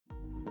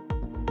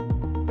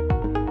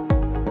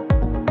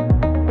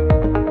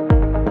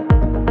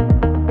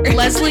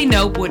Leslie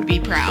Knope would be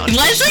proud.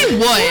 Leslie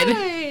would.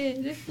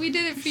 Good. We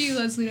did it for you,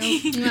 Leslie.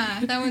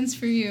 Mwah, that one's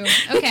for you.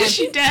 Okay. Is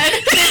she dead?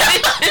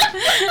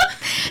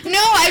 No,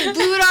 I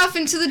blew it off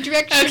into the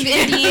direction of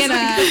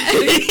Indiana.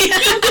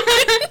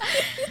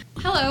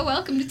 Hello,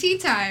 welcome to Tea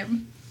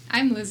Time.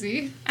 I'm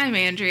Lizzie. I'm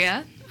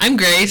Andrea. I'm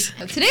Grace.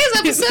 Today's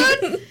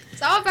episode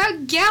is all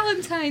about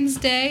Galentine's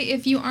Day.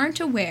 If you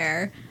aren't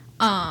aware,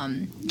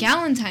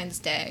 Galentine's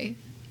Day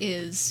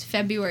is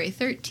February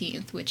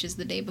 13th, which is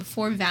the day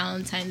before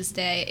Valentine's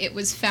Day. It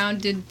was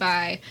founded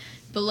by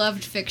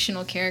beloved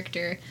fictional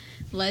character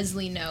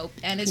Leslie Knope,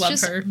 and it's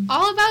just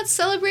all about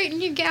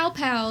celebrating your gal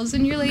pals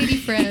and your lady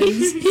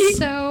friends.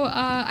 So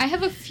I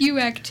have a few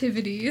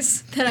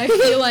activities that I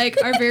feel like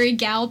are very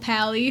gal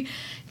pally.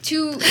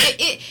 To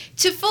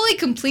fully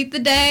complete the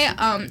day,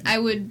 I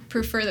would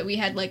prefer that we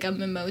had like a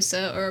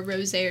mimosa or a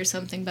rosé or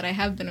something, but I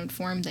have been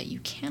informed that you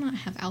cannot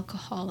have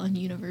alcohol on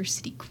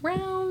university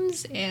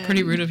grounds. And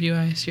Pretty rude of you,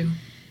 I assume.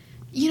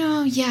 You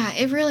know, yeah,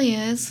 it really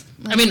is.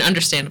 Like, I mean,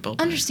 understandable.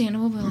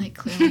 Understandable, but like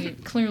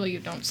clearly you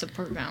don't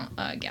support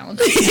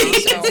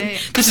Galentine's Day.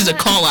 So This is a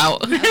call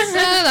out.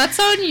 that's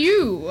on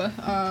you.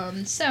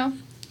 So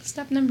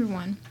step number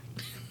 1,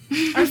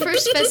 our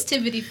first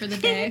festivity for the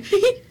day.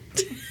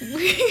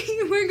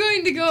 We're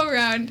going to go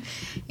around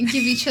and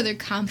give each other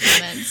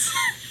compliments.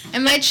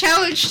 And my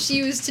challenge to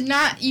you is to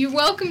not... You're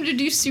welcome to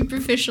do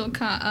superficial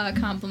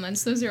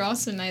compliments. Those are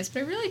also nice.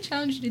 But I really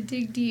challenge you to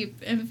dig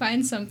deep and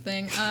find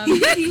something.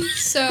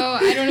 So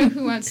I don't know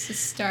who wants to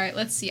start.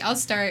 Let's see. I'll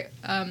start.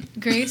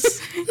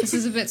 Grace, this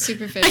is a bit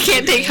superficial. I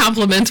can't take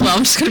compliments. Well,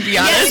 I'm just going to be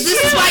honest. Yes,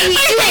 this is why we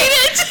do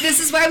it. This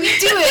is why we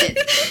do it.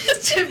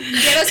 To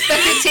get us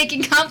better at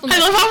taking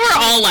compliments. I love how we're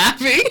all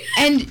laughing.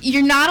 And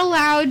you're not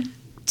allowed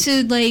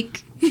to,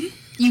 like...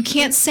 You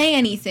can't say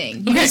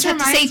anything. You just have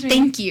to say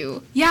thank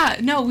you. Yeah,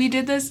 no, we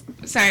did this.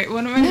 Sorry,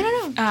 one of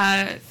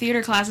my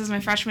theater classes my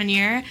freshman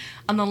year.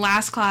 On the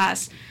last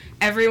class,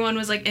 everyone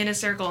was like in a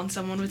circle, and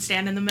someone would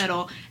stand in the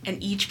middle,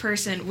 and each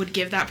person would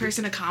give that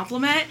person a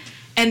compliment,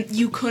 and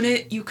you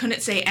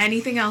couldn't say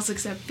anything else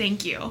except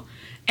thank you.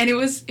 And it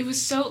was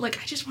so,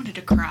 like, I just wanted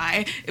to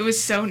cry. It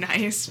was so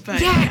nice, but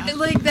yeah.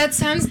 Like, that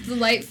sounds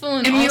delightful,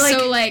 and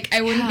also, like,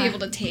 I wouldn't be able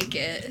to take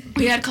it.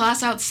 We had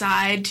class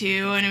outside,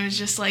 too, and it was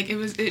just, like, it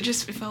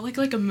felt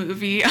like a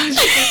movie. I was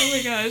just like, oh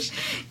my gosh.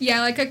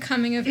 Yeah, like a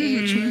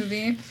coming-of-age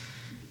movie.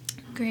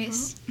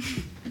 Grace,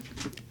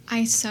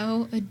 I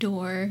so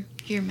adore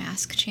your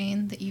mask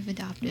chain that you've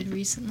adopted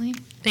recently.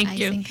 Thank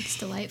you. I think it's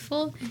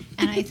delightful,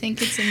 and I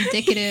think it's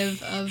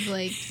indicative of,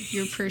 like,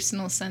 your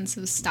personal sense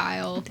of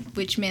style,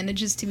 which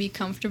manages to be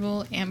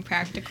comfortable and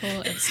practical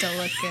and still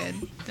look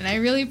good. And I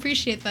really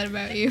appreciate that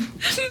about you.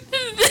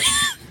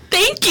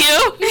 Thank you.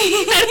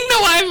 I don't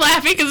know why I'm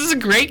laughing, because it's a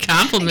great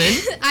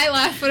compliment. I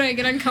laugh when I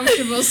get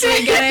uncomfortable, so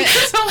I get it.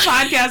 This whole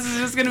podcast is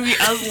just going to be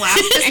us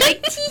laughing. It's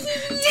like,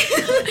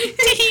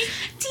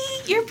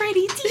 Tee, you're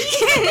pretty,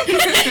 Tee.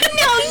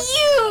 No,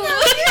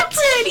 you're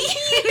pretty.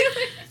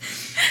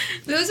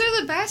 Those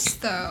are the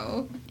best,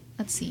 though.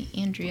 Let's see,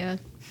 Andrea.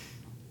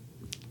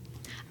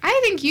 I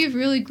think you've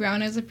really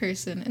grown as a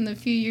person in the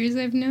few years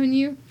I've known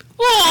you.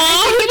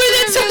 Aww,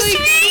 that's so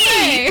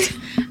sweet.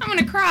 I'm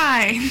gonna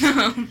cry.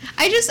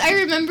 I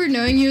remember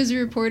knowing you as a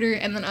reporter,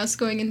 and then us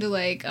going into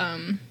like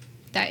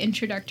that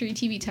introductory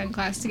TV 10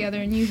 class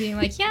together, and you being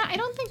like, yeah, I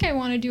don't think I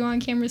want to do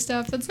on-camera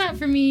stuff. That's not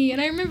for me. And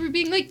I remember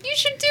being like, you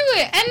should do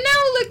it. And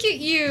now look at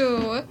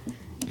you.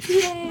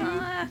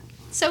 Yay.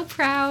 So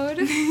proud.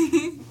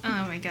 Oh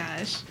my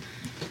gosh.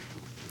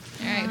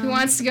 All right, who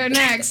wants to go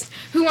next?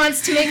 Who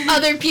wants to make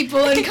other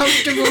people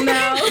uncomfortable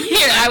now?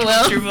 Here, I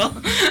will.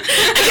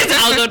 I guess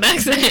I'll go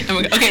next.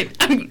 Okay,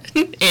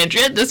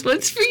 Andrea, this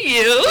one's for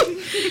you.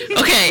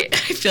 Okay,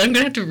 I feel I'm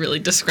going to have to really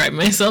describe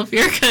myself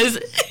here, because...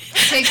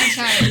 Take your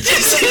time.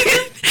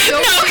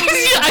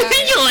 I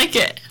think you'll like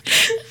it.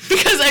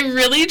 Because I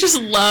really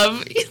just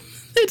love...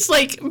 It's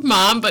like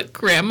mom but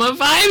grandma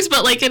vibes,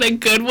 but like in a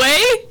good way.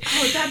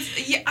 Oh,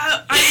 that's... Yeah,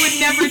 I would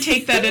never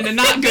take that in a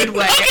not good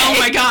way. Okay. Oh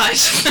my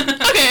gosh. Okay,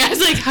 I was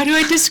like, how do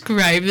I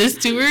describe this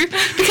to her?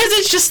 Because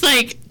it's just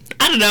like,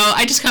 I don't know,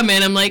 I just come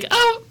in, I'm like,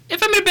 oh,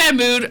 if I'm in a bad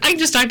mood, I can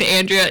just talk to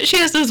Andrea. She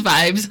has those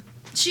vibes.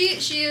 She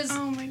is...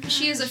 Oh my gosh.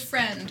 She is a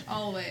friend,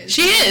 always.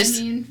 She is.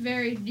 I mean,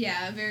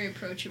 very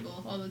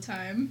approachable all the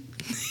time.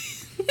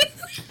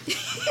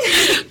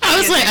 I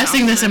was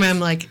saying this, and I'm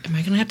like, am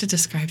I going to have to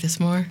describe this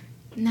more?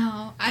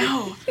 No.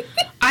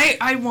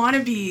 I want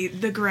to be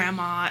the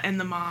grandma and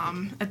the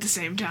mom at the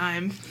same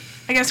time.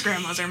 I guess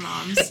grandmas are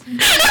moms.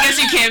 I guess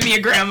you can't be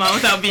a grandma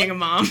without being a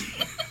mom.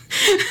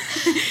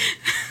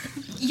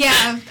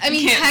 Yeah, I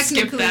mean, can't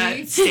technically. skip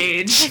that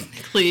stage.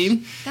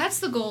 Technically. That's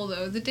the goal,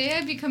 though. The day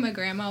I become a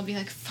grandma, I'll be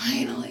like,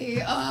 finally,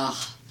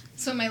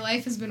 that's what my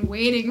life has been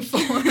waiting for.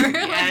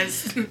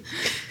 Yes.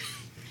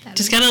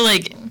 Just gotta,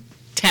 like,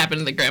 tap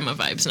into the grandma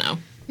vibes now.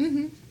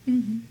 Mm-hmm.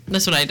 Mm-hmm.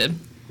 That's what I did.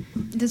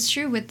 That's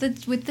true, with the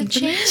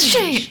chain.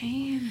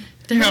 Chain.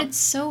 But it's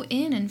so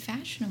in and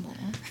fashionable.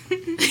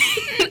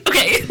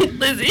 Okay,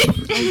 Lizzie.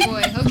 Oh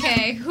boy,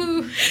 okay.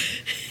 Who?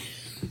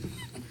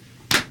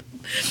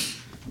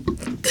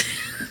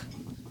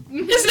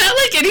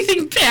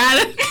 anything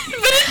bad, but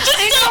it's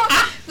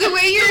just the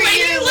way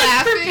you're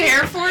laughing.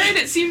 Prepare for it.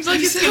 It seems like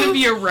it's gonna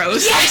be a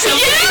roast. Yeah.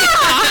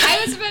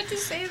 I was about to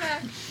say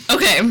that.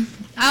 Okay.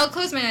 I'll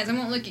close my eyes. I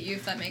won't look at you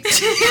if that makes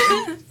sense.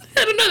 I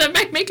don't know. That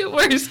might make it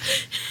worse.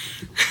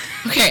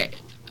 Okay.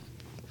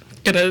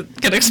 Gonna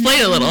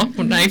explain a little.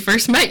 When I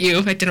first met you,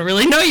 I didn't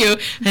really know you,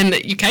 and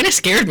you kind of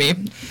scared me.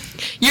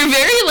 You're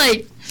very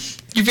like,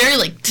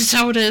 this is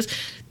how it is.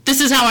 This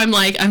is how I'm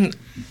like.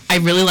 I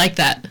really like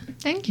that.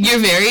 Thank you. You're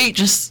very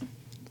just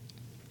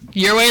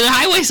your way or the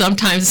highway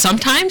sometimes.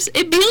 Sometimes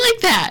it be like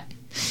that.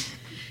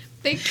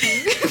 Thank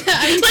you.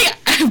 Like,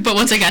 but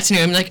once I got to know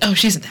you, I'm like, oh,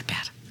 she isn't that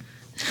bad.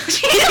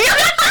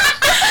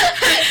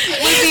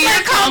 It's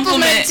a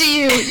compliment to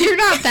you. You're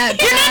not that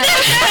bad. You're not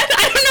that bad.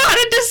 I don't know how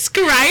to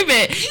describe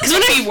it. Because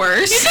when I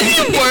worse. You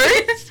could be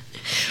worse.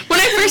 When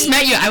I first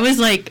met you, I was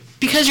like,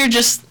 because you're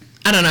just,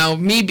 I don't know,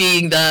 me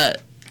being the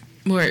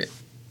more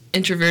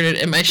introverted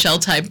in my shell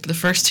type the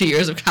first 2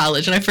 years of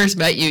college. When I first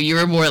met you, you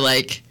were more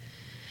like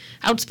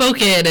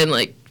outspoken and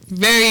like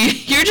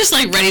you're just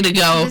like ready to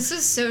go. This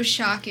is so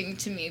shocking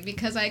to me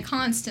because I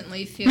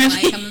constantly feel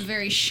like I'm a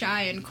very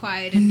shy and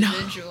quiet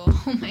individual. No.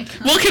 Oh my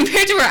god. Well,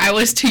 compared to where I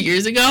was 2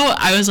 years ago,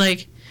 I was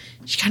like,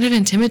 she kind of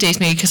intimidates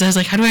me because I was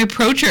like, how do I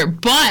approach her?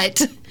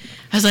 But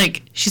I was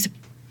like,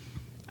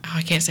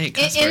 I can't say a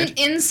cuss word.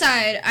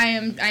 Inside, I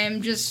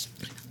am just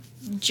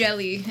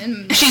jelly.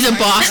 And she's a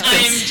boss.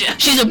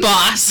 She's a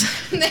boss.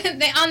 On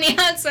the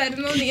outside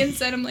and on the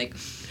inside, I'm like,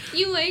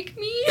 you like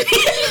me?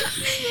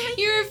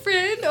 You're a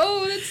friend?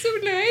 Oh, that's so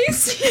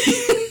nice.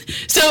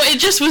 So it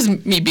just was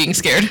me being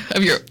scared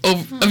of your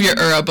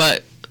aura,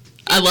 but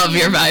I love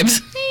your vibes.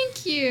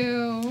 Thank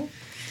you.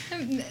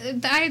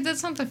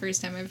 That's not the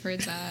first time I've heard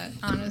that,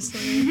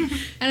 honestly.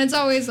 And it's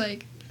always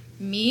like,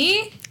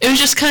 me? It was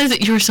just because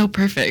you were so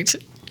perfect.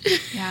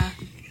 Yeah.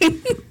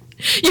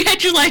 You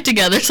had your life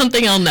together,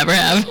 something I'll never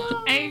have.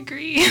 I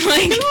agree.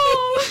 Like,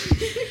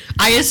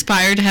 I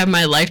aspire to have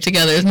my life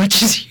together as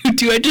much as you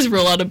do. I just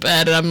roll out of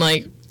bed and I'm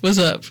like, what's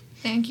up?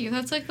 Thank you.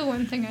 That's like the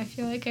one thing I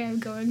feel like I have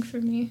going for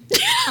me,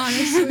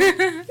 honestly.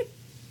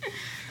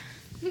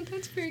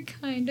 That's very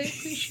kind. I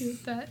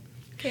appreciate that.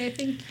 Okay, I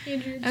think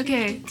Andrew.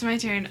 Okay, it's my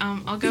turn.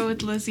 I'll go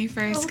with Lizzie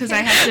first because I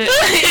Okay. had to.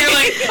 You're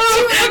like,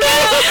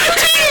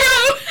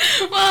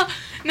 well,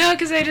 no,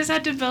 because I just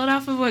had to build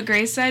off of what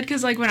Grace said.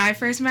 Because like when I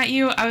first met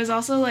you, I was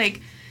also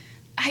like,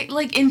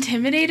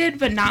 intimidated,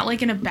 but not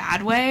like in a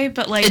bad way.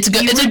 But like it's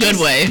good. It's a good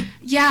way.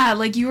 Yeah,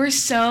 like you were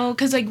so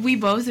because like we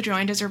both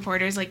joined as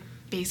reporters like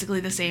basically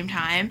the same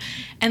time,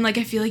 and like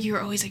I feel like you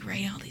were always like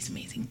writing all these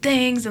amazing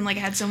things, and like I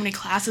had so many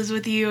classes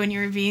with you, and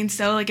you were being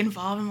so like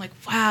involved. I'm like,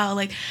 wow,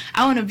 like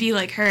I want to be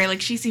like her.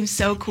 Like she seems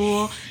so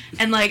cool,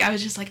 and like I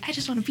was just like, I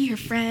just want to be her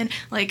friend,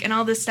 like and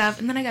all this stuff.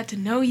 And then I got to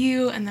know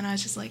you, and then I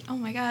was just like, oh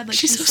my god, like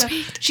she's so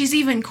sweet. She's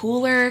even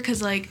cooler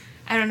because like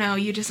I don't know,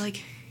 you just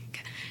like.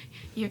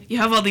 You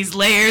have all these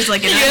layers,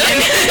 like an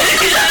onion.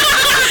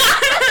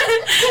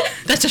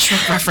 That's a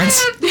Shrek reference.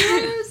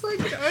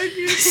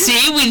 See,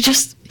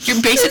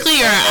 you're basically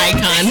your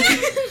icon.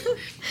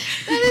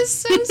 That is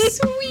so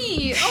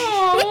sweet.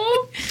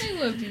 Oh, I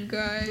love you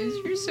guys.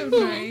 You're so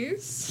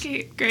nice.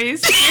 Okay,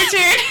 Grace, your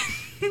turn.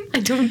 I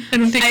don't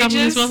think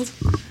compliments well.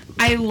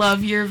 I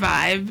love your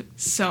vibe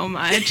so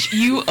much.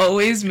 You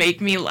always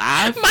make me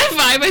laugh. My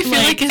vibe, I feel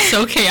like is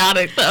so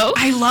chaotic, though.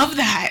 I love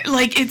that.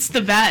 Like, it's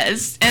the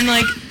best. And,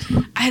 like,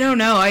 I don't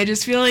know. I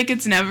just feel like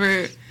there's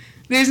never,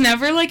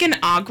 like, an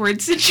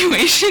awkward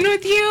situation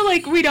with you.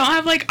 Like, we don't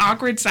have, like,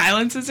 awkward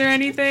silences or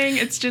anything.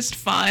 It's just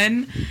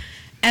fun.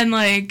 And,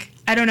 like,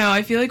 I don't know.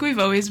 I feel like we've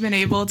always been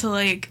able to,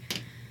 like,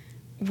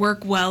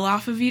 work well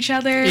off of each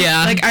other.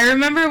 Yeah. Like, I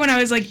remember when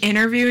I was, like,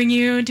 interviewing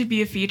you to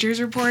be a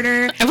features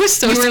reporter. I was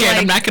so scared, like,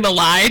 I'm not gonna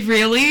lie.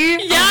 Really? Yeah.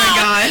 Oh my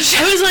gosh.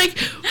 I was like,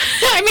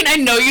 well, I mean, I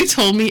know you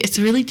told me it's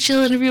a really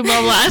chill interview,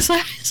 blah, blah. So I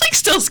was, like,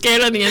 still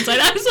scared on the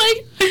inside. I was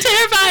like, I'm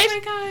terrified. Oh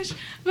my gosh.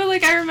 But,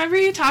 like, I remember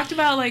you talked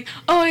about, like,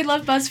 oh, I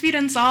love BuzzFeed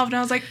Unsolved. And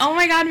I was like, oh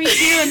my god, me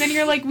too. And then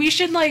you're like, we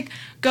should, like,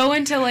 go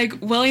into, like,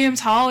 Williams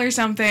Hall or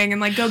something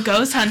and, like, go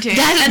ghost hunting.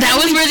 That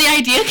was where the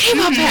idea came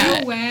up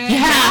at. No way.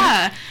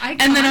 Yeah. Iconic.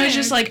 And then I was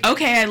just like,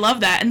 okay, I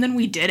love that. And then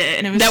we did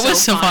it. And it was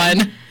so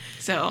fun.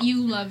 So.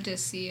 You love to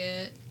see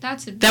it.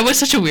 That was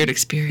such a weird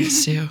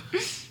experience, too.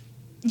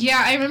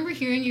 Yeah, I remember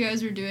hearing you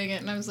guys were doing it,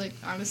 and I was like,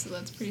 honestly,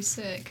 that's pretty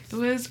sick. It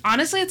was,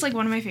 honestly, it's, like,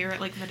 one of my favorite,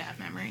 like, Vedette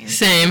memories.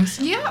 Same.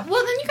 Yeah,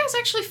 well, then you guys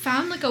actually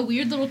found, like, a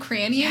weird little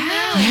cranny in there.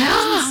 Yeah. Like,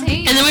 that was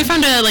insane. And then we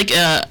found a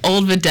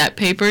old Vedette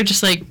paper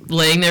just like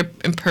laying there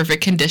in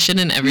perfect condition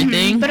and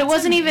everything. But it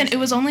wasn't even, it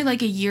was only,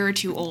 like, a year or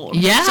two old.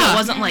 Yeah. So it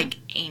wasn't, like,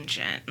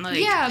 ancient.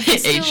 Like, yeah, but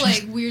still, Asian.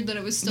 like, weird that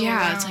it was still yeah,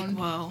 around. it's like,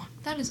 whoa.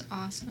 That is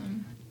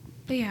awesome.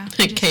 But yeah.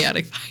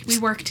 Chaotic vibes. We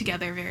work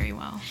together very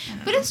well.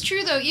 But it's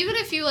true, though. Even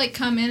if you, like,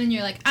 come in and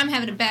you're like, I'm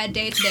having a bad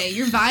day today,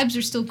 your vibes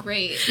are still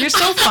great. You're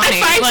so funny.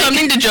 I find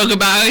something to joke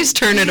about. I always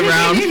turn it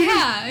around.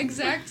 Yeah,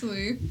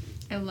 exactly.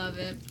 I love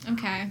it.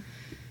 Okay.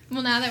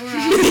 Well, now that we're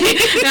all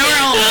Now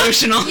we're all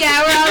emotional.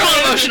 yeah, we're all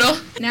emotional.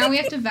 Now we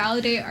have to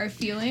validate our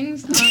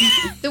feelings.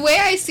 The way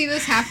I see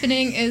this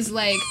happening is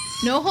like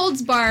no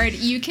holds barred.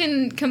 You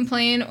can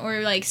complain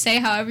or like say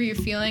however you're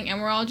feeling, and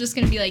we're all just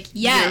gonna be like,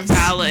 yes, You're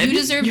valid. you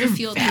deserve to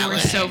feel that You way. were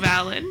so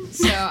valid.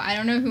 So I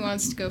don't know who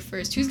wants to go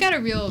first. Who's got a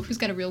real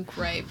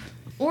gripe?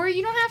 Or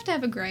you don't have to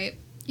have a gripe.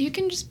 You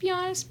can just be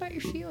honest about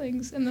your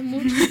feelings, and then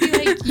we'll just be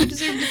like, you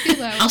deserve to feel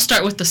that way. I'll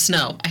start with the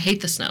snow. I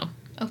hate the snow.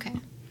 Okay,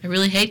 I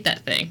really hate that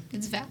thing.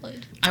 it's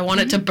valid. I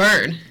want it to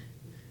burn.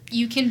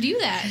 You can do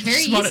that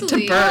very just want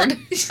easily. it to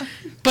burn.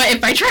 But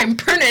if I try and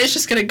burn it, it's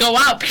just going to go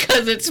out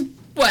because it's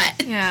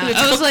wet. Yeah,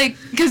 I was like,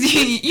 because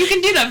you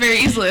can do that very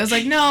easily. I was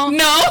like, no,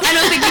 I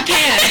don't think you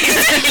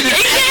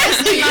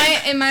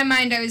can. In my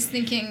mind, I was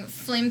thinking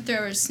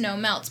flamethrower snow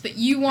melts, but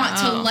you want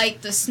to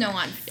light the snow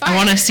on fire. I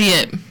want to see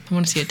it. I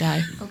want to see it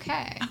die.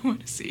 Okay. I want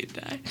to see it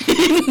die.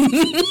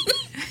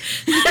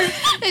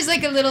 There's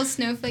like a little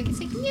snowflake. It's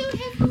like, you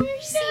have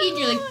mercy. And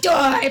you're like,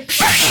 die.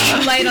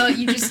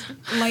 You just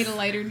light a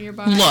lighter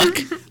nearby. Look,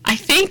 I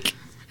think,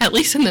 at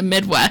least in the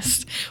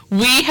Midwest,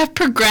 we have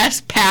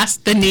progressed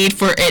past the need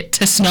for it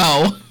to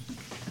snow.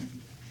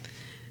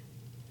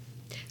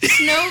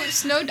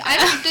 Snow.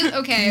 I don't.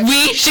 Okay.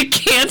 We should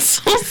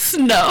cancel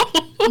snow.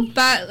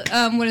 But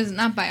what is it?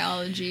 Not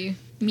biology.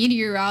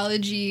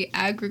 Meteorology,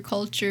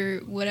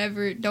 agriculture,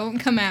 whatever. Don't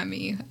come at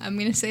me. I'm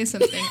gonna say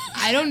something.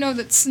 I don't know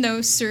that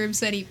snow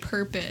serves any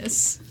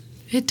purpose.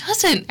 It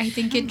doesn't. I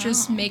think it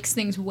just makes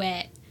things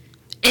wet.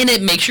 And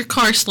it makes your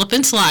car slip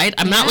and slide.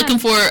 I'm not Yeah. looking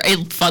for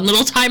a fun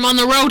little time on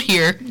the road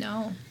here.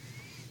 No.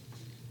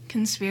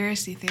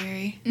 Conspiracy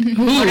theory.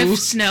 Mm-hmm. What Ooh. if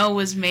snow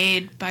was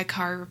made by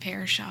car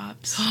repair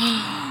shops?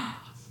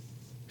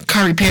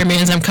 Car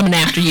repairmans, I'm coming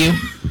after you.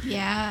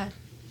 Yeah.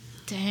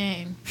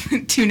 Dang.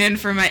 Tune in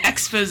for my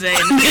expose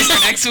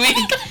for next week.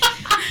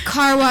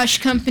 Car wash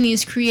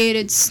companies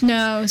created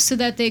snow so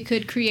that they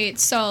could create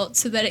salt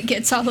so that it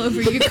gets all over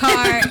your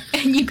car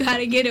and you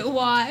gotta get it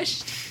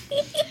washed.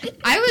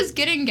 I was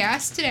getting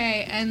gas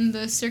today and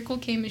the Circle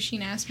K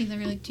machine asked me, they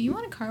were like, do you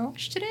want a car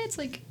wash today? It's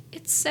like,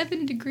 it's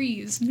 7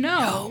 degrees.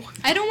 No.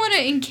 I don't want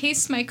to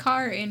encase my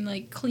car in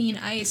like clean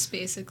ice,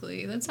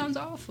 basically. That sounds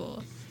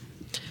awful.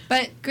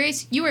 But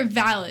Grace, you are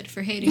valid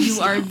for hating You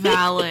snow. are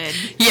valid.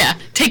 Yeah,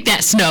 take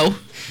that snow.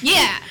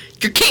 Yeah.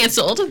 You're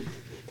canceled.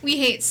 We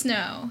hate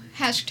snow.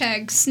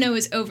 Hashtag snow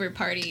is over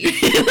party.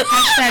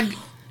 Hashtag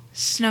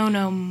snow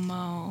no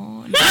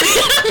mo.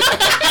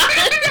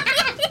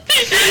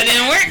 That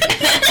didn't work.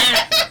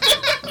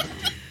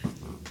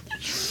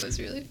 That was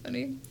really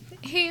funny.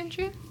 Hey,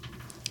 Andrew.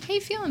 How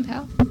you feeling,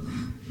 pal?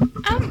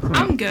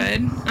 I'm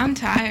good. I'm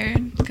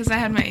tired because I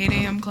had my 8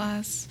 a.m.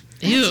 class.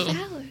 Ew.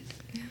 Valid.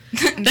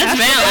 That's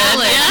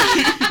valid.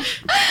 Yeah.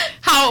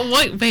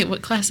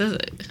 What class is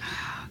it?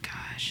 Oh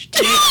gosh,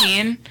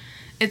 218.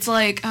 It's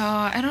like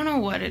I don't know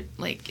what it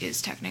like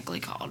is technically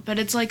called, but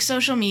it's like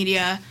social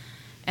media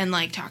and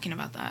like talking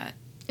about that.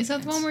 Is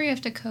that the one where you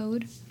have to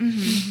code?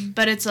 Mm-hmm.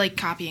 But it's like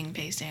copying and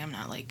pasting. I'm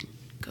not like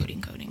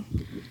coding.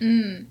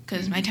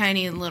 Because my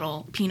tiny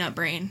little peanut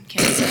brain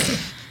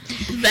can't.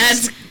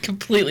 That's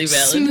completely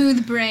valid.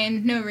 Smooth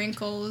brain, no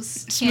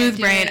wrinkles. Can't Smooth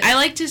do brain. it. I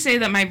like to say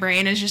that my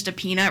brain is just a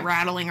peanut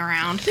rattling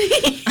around.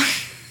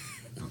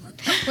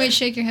 Wait,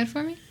 shake your head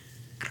for me.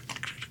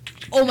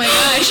 Oh my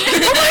gosh.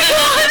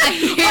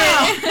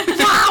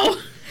 Wow.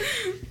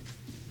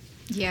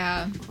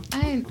 Yeah.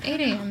 8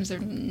 a.m.s are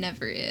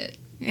never it.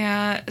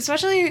 Yeah,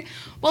 especially,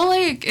 well,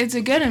 like, it's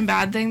a good and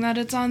bad thing that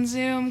it's on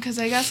Zoom, because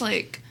I guess,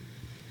 like,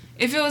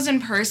 if it was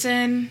in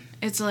person,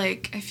 it's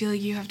like, I feel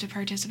like you have to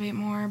participate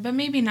more, but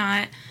maybe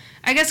not.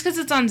 I guess because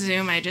it's on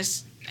Zoom, I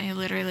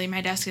literally, my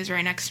desk is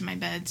right next to my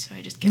bed, so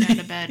I just get out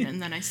of bed, and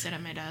then I sit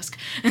at my desk,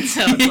 and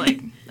so it's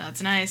like,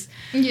 that's nice.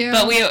 Yeah.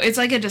 But it's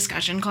like a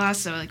discussion class,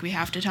 so, like, we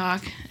have to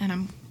talk, and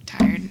I'm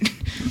tired.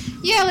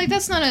 Yeah, like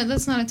that's not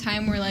a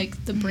time where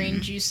like the brain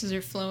juices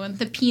are flowing.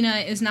 The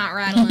peanut is not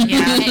rattling Yeah.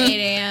 at 8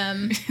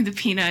 a.m. The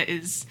peanut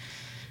is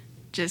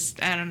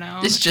just, I don't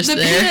know. It's just The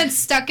there. peanut's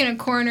stuck in a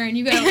corner and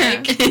you gotta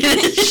like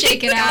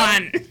shake it out.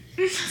 Come on.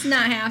 It's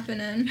not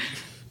happening.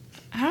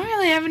 I don't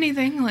really have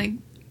anything, like,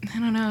 I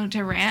don't know,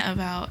 to rant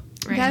about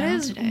right That now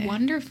is today.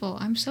 wonderful.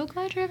 I'm so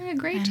glad you're having a I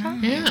great know.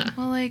 time. Yeah.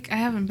 Well, like, I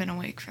haven't been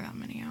awake for that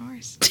many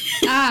hours.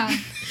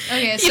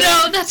 Okay, so You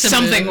know, that's a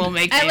Something mood. will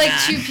make at me like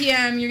mad. 2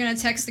 p.m. you're gonna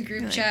text the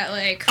group chat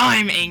like,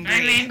 I'm angry.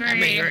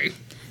 I'm angry.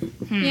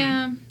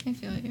 yeah, I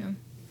feel you.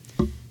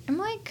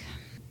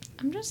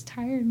 I'm just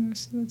tired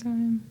most of the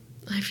time.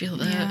 I feel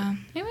that. Yeah.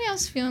 Anybody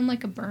else feeling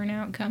like a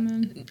burnout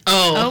coming?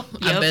 Oh,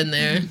 yep. I've been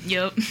there.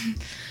 Yep.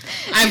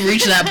 I've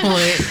reached that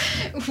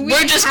point.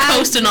 We're just have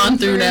coasting been on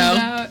through burned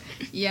now. out.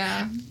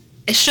 Yeah.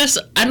 It's just,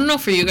 I don't know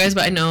for you guys,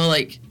 but I know,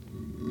 like,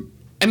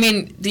 I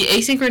mean, the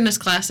asynchronous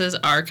classes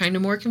are kind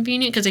of more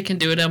convenient because I can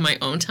do it on my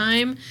own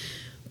time.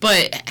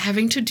 But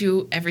having to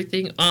do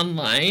everything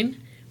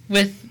online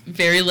with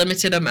very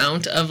limited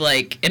amount of,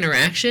 like,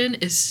 interaction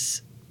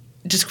is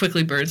just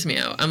quickly burns me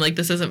out. I'm like,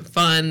 this isn't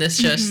fun.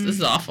 This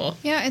is awful.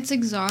 Yeah, it's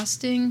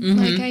exhausting. Mm-hmm.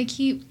 Like, I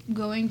keep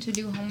going to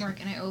do homework,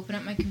 and I open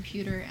up my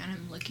computer, and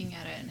I'm looking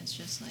at it, and it's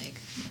just like,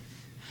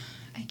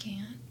 I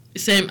can't.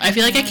 Same. I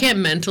feel like I can't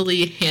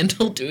mentally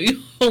handle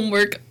doing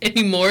homework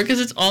anymore because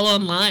it's all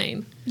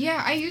online.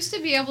 Yeah, I used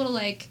to be able to,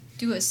 like,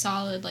 do a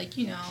solid, like,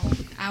 you know,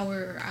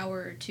 hour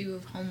or two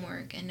of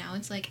homework, and now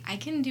it's like, I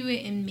can do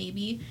it in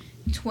maybe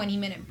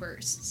 20-minute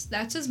bursts.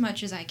 That's as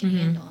much as I can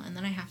handle, and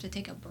then I have to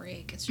take a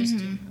break. It's just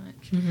too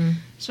much. Mm-hmm.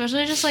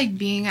 Especially just, like,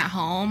 being at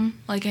home.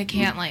 Like, I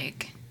can't,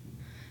 like,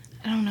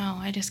 I don't know.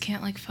 I just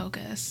can't, like,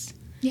 focus.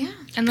 Yeah.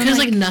 And then, Because,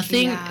 like,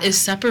 nothing is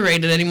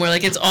separated anymore.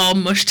 Like, it's all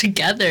mushed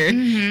together.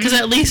 Because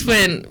at least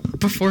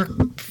before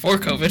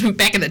COVID,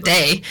 back in the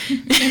day.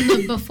 In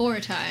the before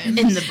time.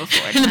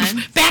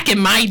 Back in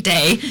my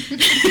day.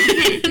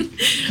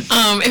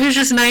 It was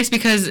just nice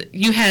because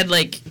you had,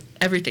 like,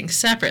 everything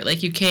separate.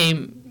 Like, you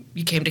came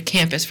to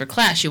campus for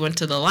class. You went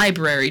to the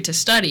library to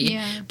study.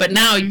 Yeah. But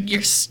now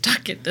you're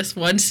stuck at this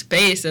one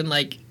space and,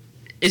 like,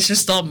 it's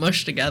just all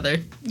mushed together.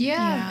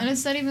 Yeah. And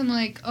it's not even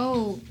like,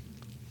 oh,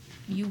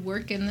 you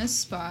work in this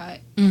spot,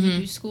 you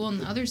do school in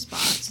the other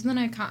spots. And then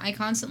I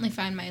constantly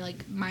find my,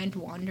 like, mind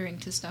wandering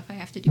to stuff I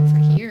have to do for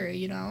here,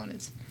 you know? And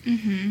it's,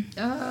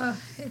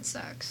 it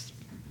sucks.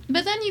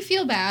 But then you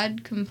feel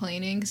bad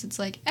complaining because it's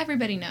like,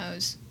 everybody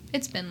knows.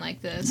 It's been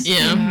like this.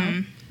 Yeah. You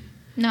know?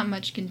 Not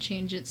much can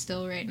change it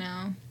still right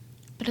now.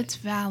 But it's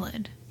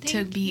valid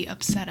to be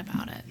upset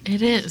about it.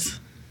 It is.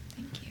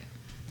 Thank you.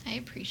 I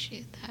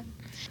appreciate that.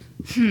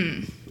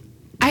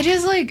 I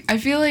just, like, I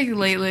feel like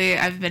lately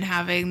I've been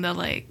having the,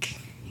 like,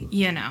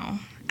 you know,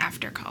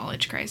 after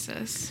college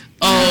crisis.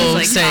 Oh, I was,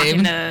 like,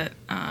 same. talking to,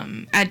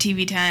 at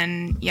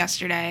TV10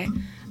 yesterday,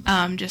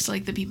 just,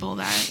 like, the people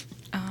that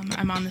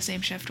I'm on the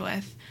same shift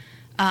with.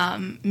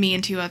 Me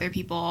and two other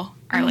people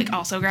are, like,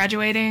 also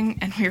graduating,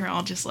 and we were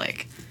all just,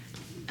 like,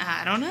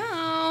 I don't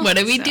know. What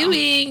are we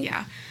doing?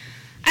 Yeah.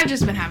 I've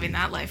just been having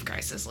that life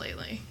crisis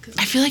lately.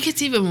 I feel like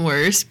it's even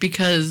worse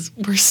because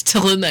we're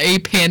still in a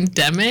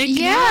pandemic.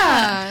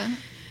 Yeah.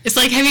 It's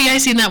like, have you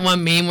guys seen that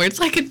one meme where it's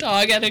like a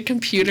dog at a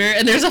computer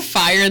and there's a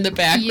fire in the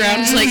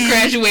background? It's like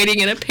graduating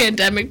in a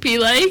pandemic be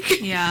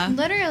like. Yeah.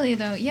 Literally,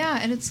 though. Yeah,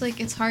 and it's like,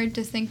 it's hard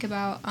to think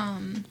about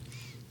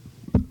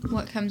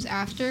what comes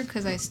after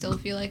because I still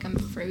feel like I'm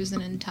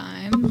frozen in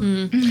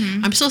time.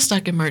 I'm still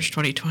stuck in March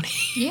 2020.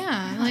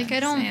 Yeah, like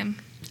I don't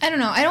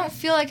know. I don't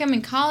feel like I'm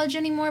in college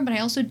anymore, but I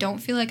also don't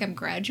feel like I'm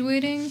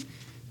graduating.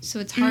 So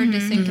it's hard to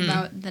think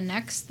about the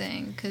next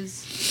thing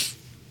because...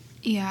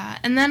 Yeah,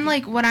 and then,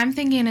 like, what I'm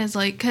thinking is,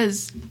 like,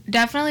 because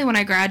definitely when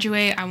I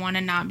graduate, I want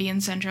to not be in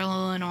Central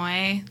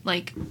Illinois.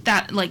 Like,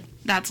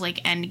 that's, like,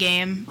 end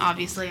game.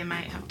 Obviously, I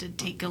might have to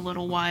take a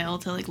little while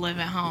to, like, live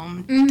at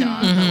home.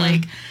 But,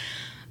 like,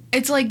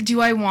 it's, like, do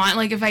I want,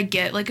 like, if I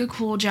get, like, a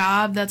cool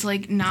job that's,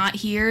 like, not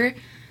here...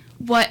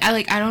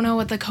 I don't know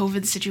what the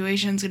COVID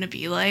situation's gonna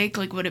be like.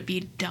 Like, would it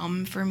be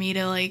dumb for me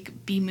to,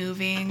 like, be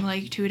moving,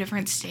 like, to a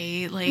different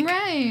state? Like,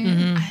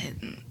 right.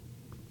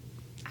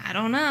 I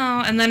don't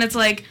know. And then it's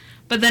like,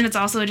 but then it's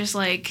also just,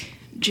 like,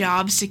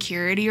 job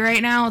security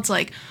right now. It's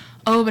like,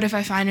 oh, but if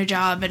I find a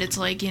job and it's,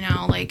 like, you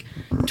know, like,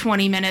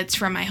 20 minutes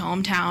from my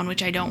hometown,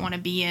 which I don't want to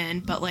be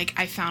in, but, like,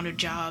 I found a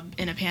job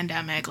in a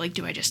pandemic, like,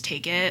 do I just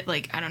take it?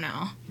 Like, I don't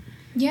know.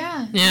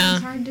 Yeah. Yeah.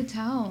 It's hard to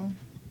tell.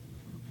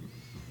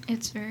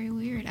 It's very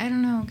weird. I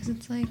don't know, because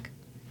it's like,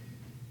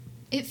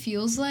 it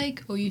feels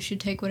like, oh, you should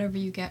take whatever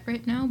you get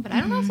right now, but I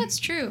don't know if that's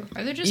true.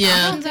 Are there just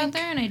options out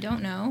there and I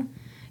don't know?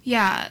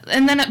 Yeah,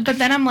 and then, but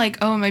then I'm like,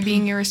 oh, am I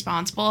being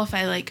irresponsible if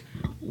I, like,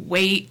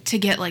 wait to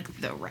get, like,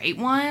 the right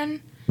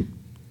one?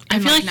 I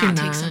feel like you're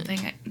take not. something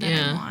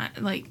that I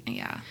want. Like,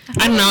 yeah.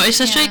 I don't know. It's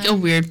just, like, a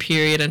weird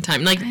period in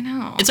time. Like, I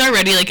know. It's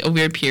already, like, a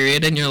weird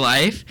period in your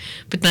life,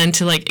 but then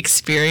to, like,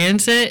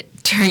 experience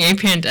it during a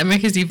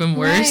pandemic is even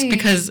worse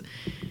because...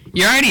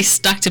 You're already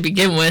stuck to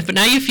begin with, but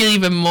now you feel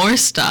even more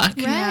stuck.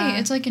 Right. Yeah.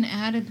 It's like an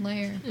added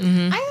layer.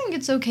 I think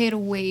it's okay to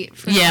wait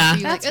for Yeah.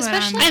 you. Like,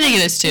 especially I think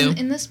it is too.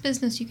 In this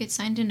business, you get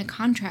signed into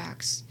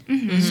contracts.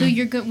 So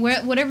you're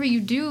whatever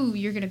you do,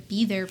 you're going to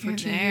be there for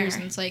 2 years.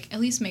 And it's like,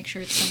 at least make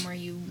sure it's somewhere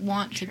you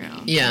want to be.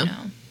 Yeah. You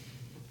know?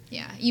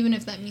 Yeah, even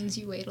if that means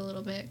you wait a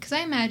little bit. Because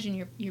I imagine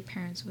your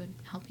parents would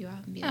help you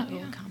out and be a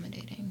little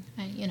accommodating.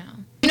 And, you know.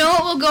 You know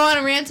what we'll go on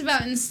a rant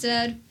about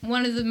instead?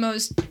 One of the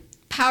most...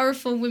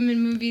 powerful women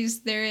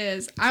movies there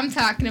is. I'm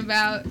talking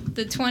about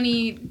the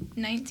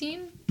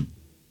 2019?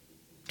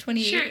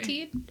 2018? Sure.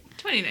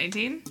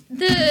 2019.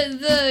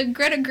 The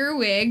Greta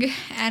Gerwig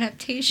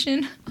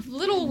adaptation of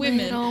Little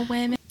Women. Little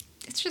Women.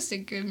 It's just a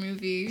good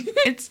movie.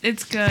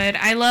 It's good.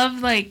 I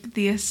love, like,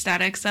 the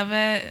aesthetics of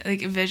it.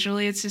 Like,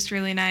 visually, it's just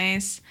really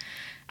nice.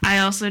 I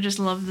also just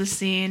love the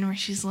scene where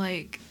she's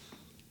like,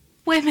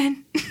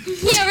 women.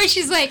 Yeah, where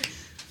she's like,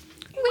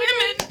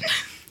 women.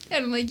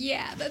 And I'm like,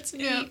 yeah, that's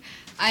me. Yeah.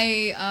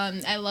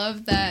 I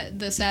love that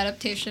this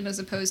adaptation, as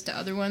opposed to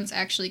other ones,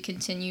 actually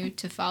continue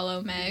to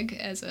follow Meg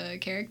as a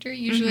character.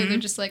 Usually they're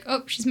just like,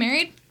 oh, she's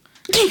married?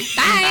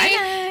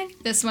 Bye!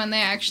 This one,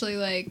 they actually,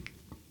 like,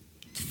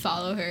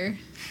 follow her.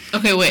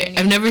 Okay, wait.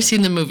 I've never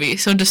seen the movie,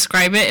 so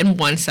describe it in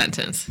one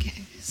sentence.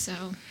 Okay,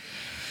 so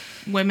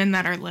Women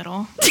that are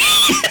little.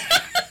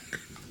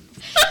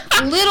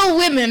 little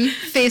women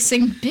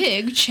facing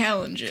big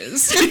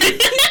challenges.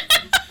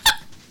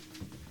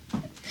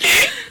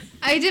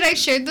 I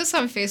shared this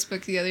on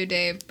Facebook the other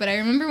day, but I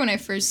remember when I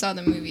first saw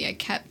the movie, I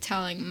kept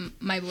telling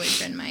my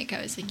boyfriend Mike,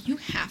 I was like, you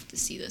have to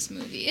see this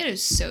movie. It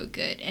is so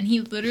good. And he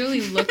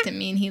literally looked at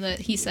me and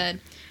he said,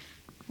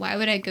 why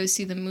would I go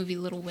see the movie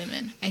Little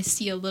Women? I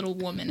see a little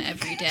woman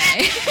every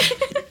day.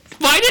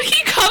 Why did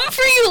he come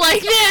for you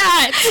like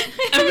that?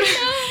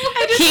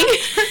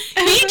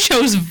 He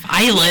chose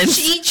violence.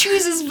 He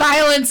chooses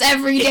violence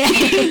every day.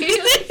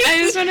 I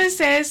just want to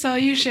say I saw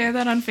you share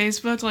that on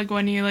Facebook, like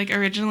when you like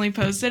originally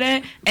posted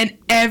it, and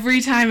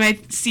every time I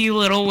see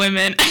Little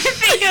Women, I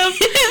think of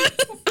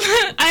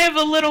I have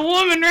a little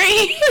woman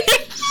right here.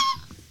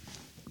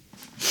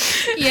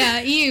 Yeah,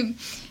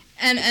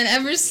 and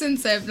ever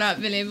since I've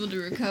not been able to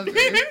recover.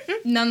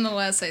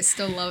 Nonetheless, I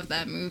still love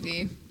that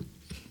movie.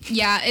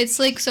 Yeah, it's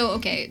like, so,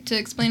 okay, to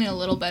explain it a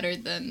little better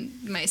than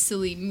my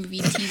silly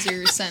movie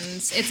teaser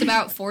sentence, it's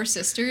about 4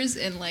 sisters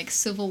in, like,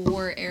 Civil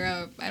War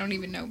era, I don't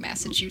even know,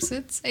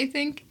 Massachusetts, I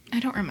think.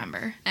 I don't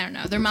remember. I don't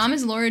know. Their mom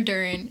is Laura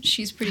Dern.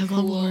 She's pretty cool. I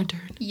love Laura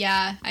Dern.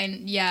 Yeah,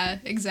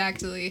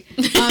 exactly.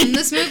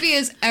 This movie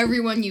is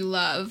everyone you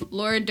love.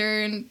 Laura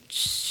Dern,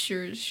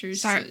 Florence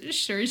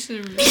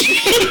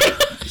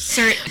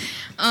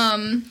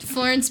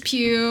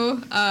Pugh,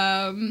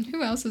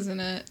 who else is in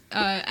it?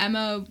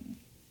 Emma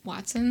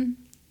Watson?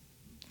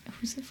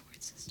 Who's the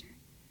 4th sister?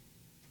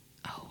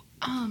 Oh,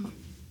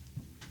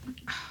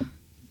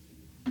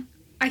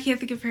 I can't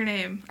think of her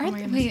name.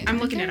 I'm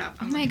looking it up.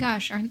 Oh my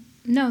gosh.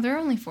 No, there are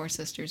only 4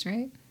 sisters,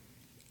 right?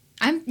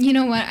 You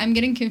know what? I'm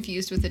getting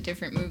confused with a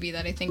different movie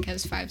that I think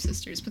has 5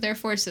 sisters, but there are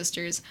 4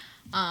 sisters.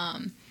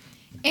 And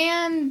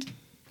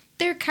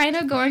they're kind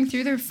of going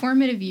through their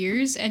formative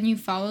years, and you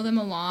follow them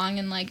along,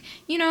 and, like,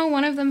 you know,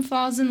 one of them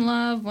falls in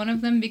love, one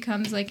of them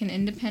becomes, like, an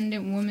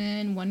independent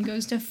woman, one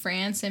goes to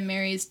France and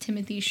marries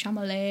Timothée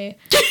Chalamet,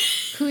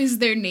 who is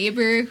their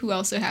neighbor, who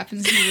also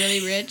happens to be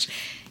really rich.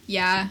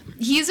 Yeah,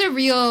 he's a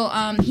real,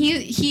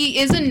 he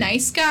is a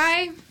nice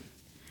guy.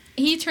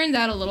 He turns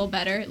out a little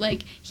better.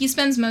 Like, he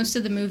spends most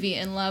of the movie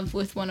in love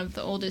with one of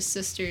the oldest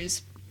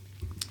sisters,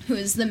 who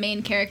is the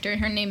main character.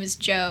 Her name is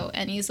Jo,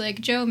 and he's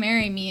like, Jo,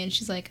 marry me, and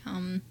she's like,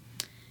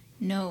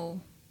 no,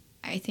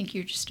 I think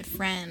you're just a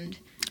friend.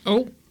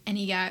 Oh. And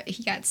he got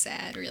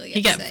sad, really upset.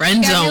 He got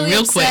friend zone really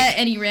real upset, quick.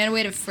 And he ran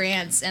away to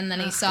France, and then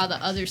he saw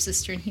the other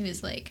sister, and he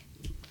was like,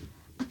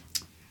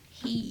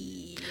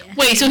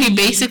 Wait, so he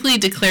basically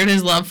declared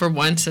his love for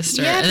one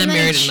sister and then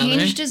married he another?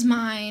 changed his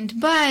mind.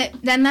 But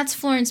then that's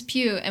Florence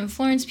Pugh, and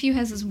Florence Pugh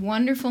has this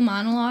wonderful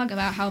monologue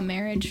about how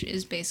marriage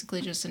is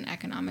basically just an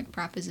economic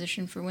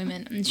proposition for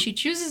women, and she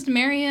chooses to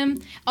marry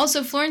him.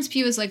 Also, Florence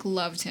Pugh has, like,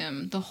 loved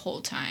him the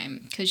whole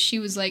time, because she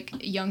was, like,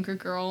 a younger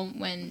girl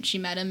when she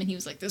met him, and he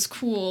was, like, this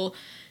cool...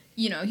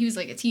 You know, he was,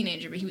 like, a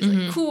teenager, but he was,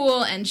 like,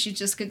 cool, and she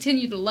just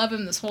continued to love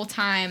him this whole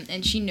time,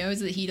 and she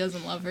knows that he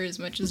doesn't love her as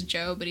much as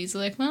Jo, but he's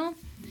like, well,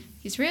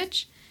 he's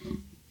rich,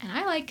 and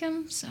I like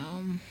him, so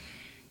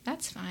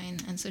that's fine.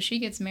 And so she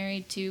gets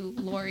married to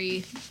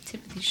Timothée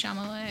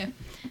Chalamet.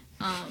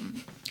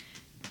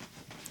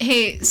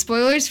 Hey,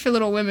 spoilers for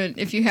Little Women.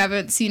 If you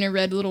haven't seen or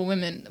read Little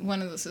Women,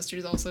 one of the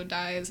sisters also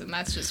dies, and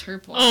that's just her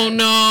plot. Oh,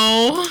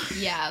 no.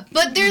 Yeah,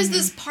 but there's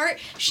this part,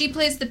 she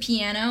plays the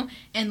piano,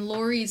 and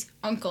Laurie's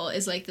uncle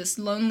is, like, this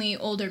lonely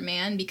older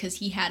man because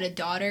he had a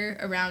daughter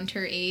around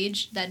her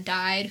age that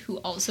died who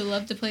also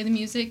loved to play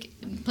music,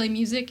 and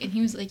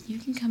he was like, you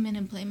can come in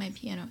and play my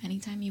piano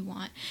anytime you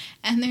want.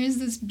 And there's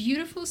this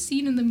beautiful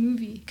scene in the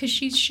movie, because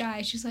she's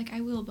shy. She's like, I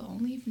will, but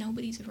only if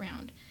nobody's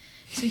around.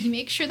 So he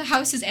makes sure the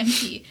house is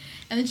empty,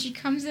 and then she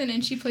comes in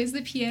and she plays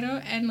the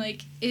piano, and,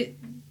 like,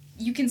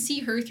 you can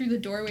see her through the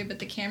doorway, but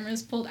the camera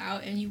is pulled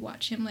out, and you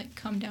watch him, like,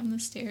 come down the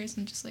stairs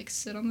and just, like,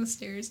 sit on the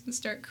stairs and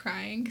start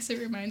crying because it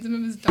reminds him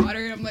of his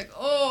daughter. And I'm like,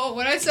 oh,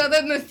 when I saw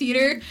that in the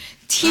theater,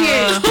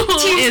 tears.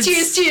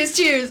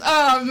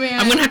 Oh, man.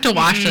 I'm going to have to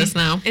watch this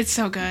now. It's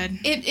so good.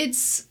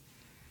 It's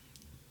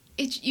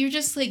you're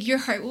just, like, your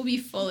heart will be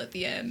full at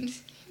the end.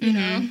 You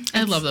know?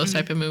 I love those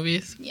type of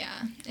movies.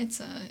 Yeah,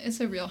 it's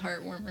a real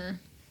heartwarmer.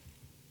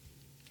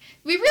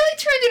 We really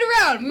turned it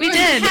around. We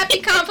did. Happy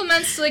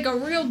compliments to, like, a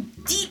real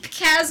deep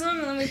chasm,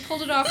 and then we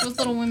pulled it off with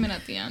Little Women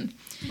at the end.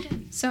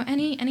 So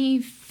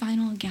any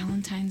final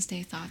Galentine's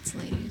Day thoughts,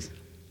 ladies?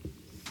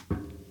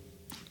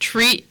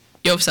 Treat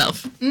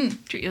yourself.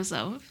 Treat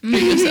yourself.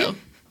 Treat yourself.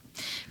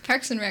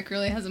 Parks and Rec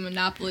really has a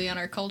monopoly on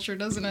our culture,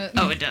 doesn't it?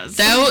 Oh, it does.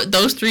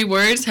 Those 3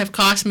 words have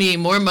cost me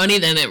more money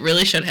than it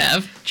really should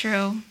have.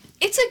 True.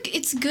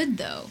 It's good,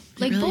 though.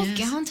 Like, really both is.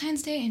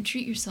 Galentine's Day and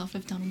Treat Yourself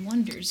have done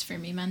wonders for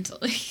me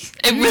mentally.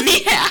 It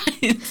really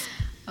has.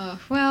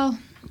 Well,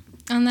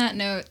 on that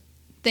note,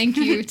 thank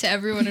you to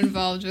everyone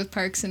involved with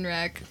Parks and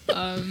Rec.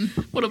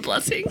 What a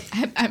blessing.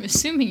 I'm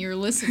assuming you're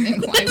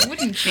listening. Why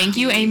wouldn't you? Thank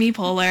you, Amy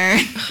Poehler.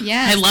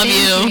 Yes, I love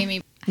thank you.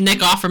 Amy. Nick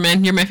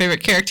Offerman, you're my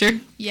favorite character.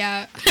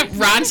 Yeah.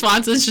 Ron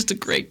Swanson's just a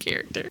great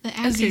character. The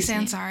Aziz actor's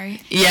name.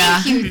 Ansari.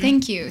 Yeah.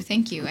 Thank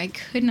you. I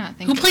could not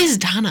think Who of plays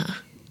Donna?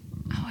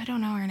 Oh, I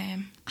don't know her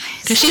name.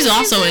 Because she's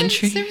also in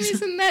For some Trees.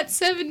 reason, that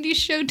 70s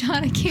show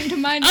Donna came to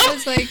mind. I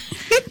was like,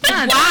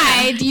 Donna.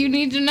 why do you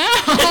need to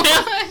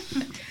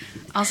know?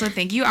 Also,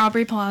 thank you,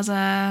 Aubrey Plaza.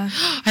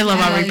 I love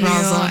Yeah, Aubrey you-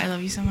 Plaza. I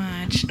love you so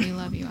much. We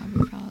love you,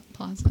 Aubrey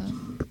Plaza.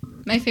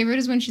 My favorite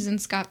is when she's in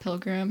Scott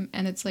Pilgrim,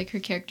 and it's like her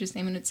character's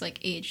name, and it's like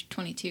age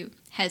 22,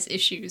 has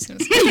issues, and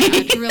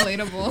it's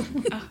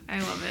relatable. Oh, I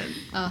love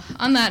it.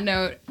 On that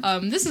note,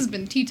 this has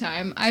been Tea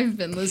Time. I've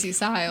been Lizzie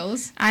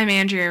Siles. I'm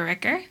Andrea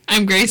Ricker.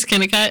 I'm Grace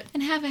Kennicott.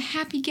 And have a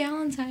happy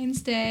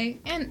Galentine's Day.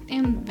 And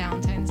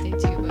Valentine's Day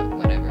too, but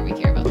whatever, we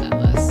care about that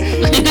less.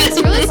 Thanks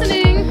for listening.